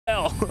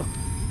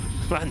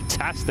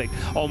Fantastic.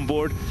 On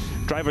board,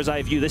 driver's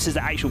eye view. This is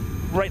the actual,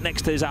 right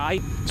next to his eye,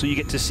 so you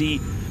get to see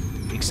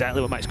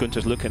exactly what Max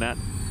Gunther's looking at.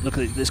 Look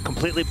at this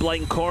completely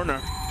blind corner.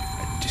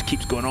 It just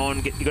keeps going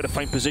on. You got to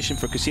find position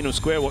for Casino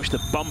Square. Watch the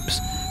bumps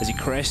as he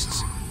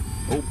crests.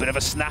 Oh, bit of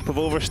a snap of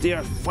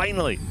oversteer.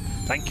 Finally.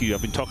 Thank you.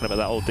 I've been talking about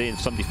that all day, and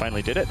somebody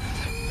finally did it.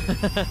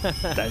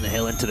 Down the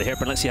hill into the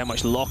hairpin. Let's see how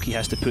much lock he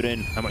has to put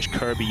in, how much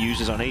curb he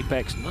uses on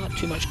apex. Not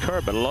too much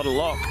curb, but a lot of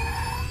lock.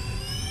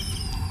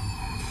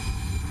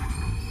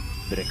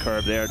 Bit of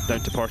curb there, down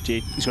to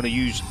Portier. He's going to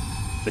use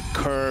the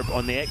curb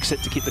on the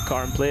exit to keep the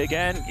car in play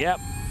again. Yep.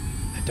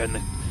 Down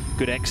the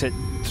good exit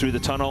through the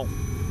tunnel.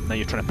 Now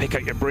you're trying to pick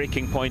out your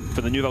braking point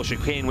for the Nouvelle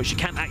Chicane, which you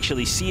can't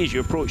actually see as you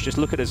approach. Just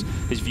look at his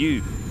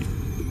view.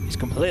 He's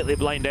completely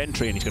blind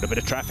entry, and he's got a bit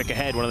of traffic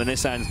ahead. One of the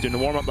Nissans doing the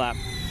warm-up lap.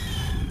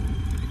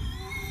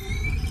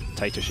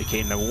 Tighter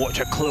chicane. Now watch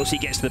how close he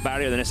gets to the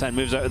barrier. The Nissan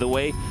moves out of the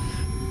way.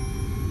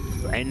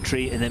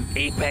 Entry, and then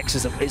apex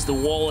is the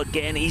wall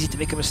again. Easy to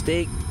make a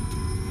mistake.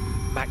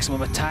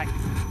 Maximum attack.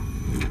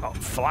 Oh,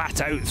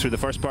 flat out through the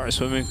first part of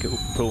swimming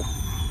pool.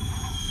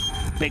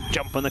 Big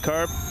jump on the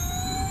curb.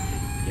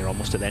 You're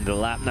almost at the end of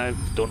the lap now.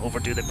 Don't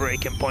overdo the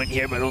braking point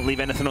here, but don't leave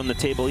anything on the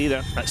table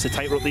either. That's the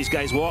tightrope these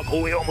guys walk.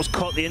 Oh, he almost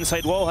caught the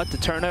inside wall. Had to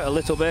turn out a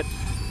little bit.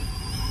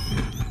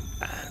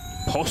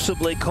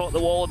 Possibly caught the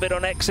wall a bit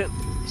on exit.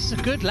 This is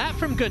a good lap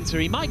from Gunther.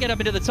 He might get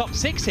up into the top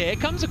 6 here.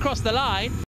 Comes across the line.